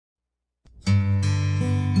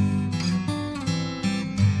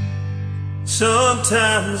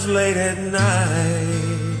Sometimes late at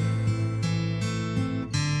night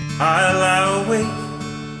I lie awake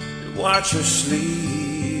and watch her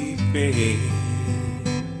sleeping.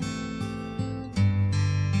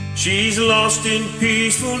 She's lost in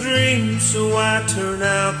peaceful dreams, so I turn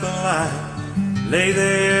out the light, lay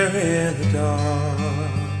there in the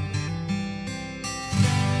dark,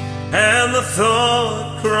 and the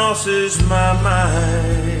thought crosses my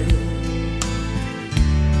mind: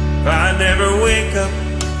 if I never wake up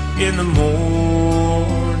in the morning,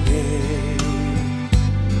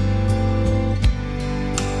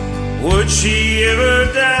 would she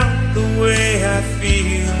ever doubt the way I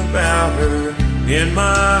feel about her in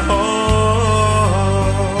my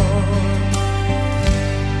heart?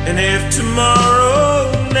 And if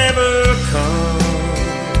tomorrow never comes,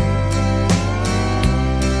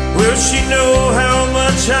 will she know how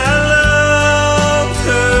much I love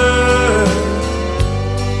her?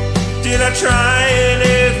 Did I try in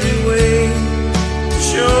every way to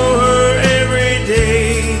show her every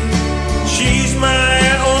day she's my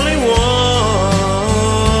only one?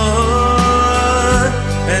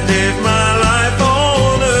 And if my life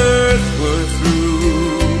on earth were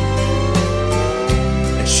through,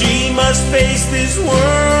 and she must face this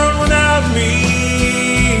world without me,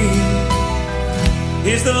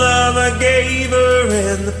 is the love I gave her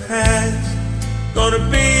in the past gonna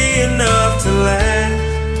be enough to last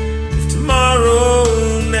tomorrow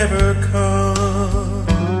never comes?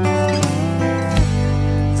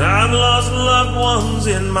 I've lost loved ones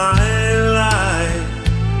in my life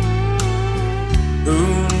who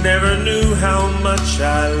never knew how much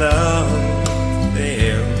I loved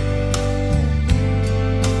them.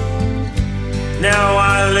 Now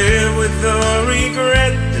I live with the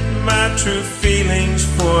regret that my true feelings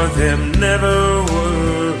for them never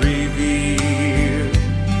were revealed.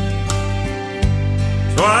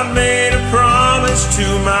 So I made a promise to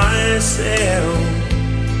myself,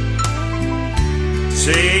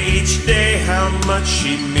 say each day how much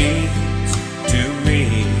she means to me,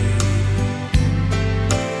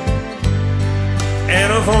 and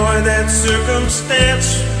avoid that circumstance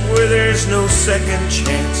where there's no second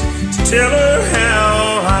chance to tell her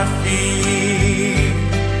how I feel.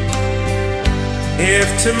 If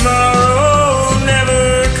tomorrow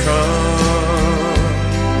never comes,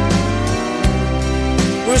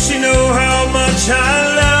 will she know how much I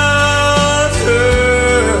love her?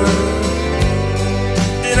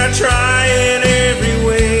 Did I try in every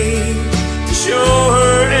way to show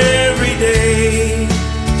her every day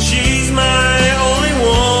she's my only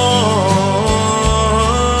one?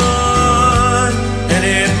 And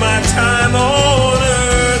if my time on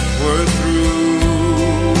earth were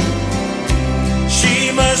through, she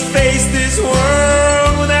must face this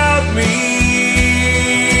world without me.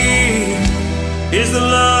 Is the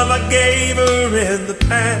love I gave her in the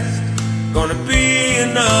past gonna be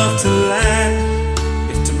enough to last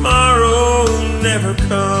if tomorrow never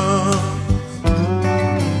comes?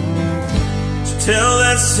 So tell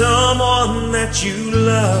that someone that you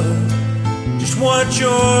love just what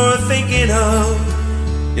you're thinking of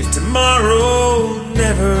if tomorrow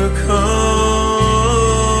never comes.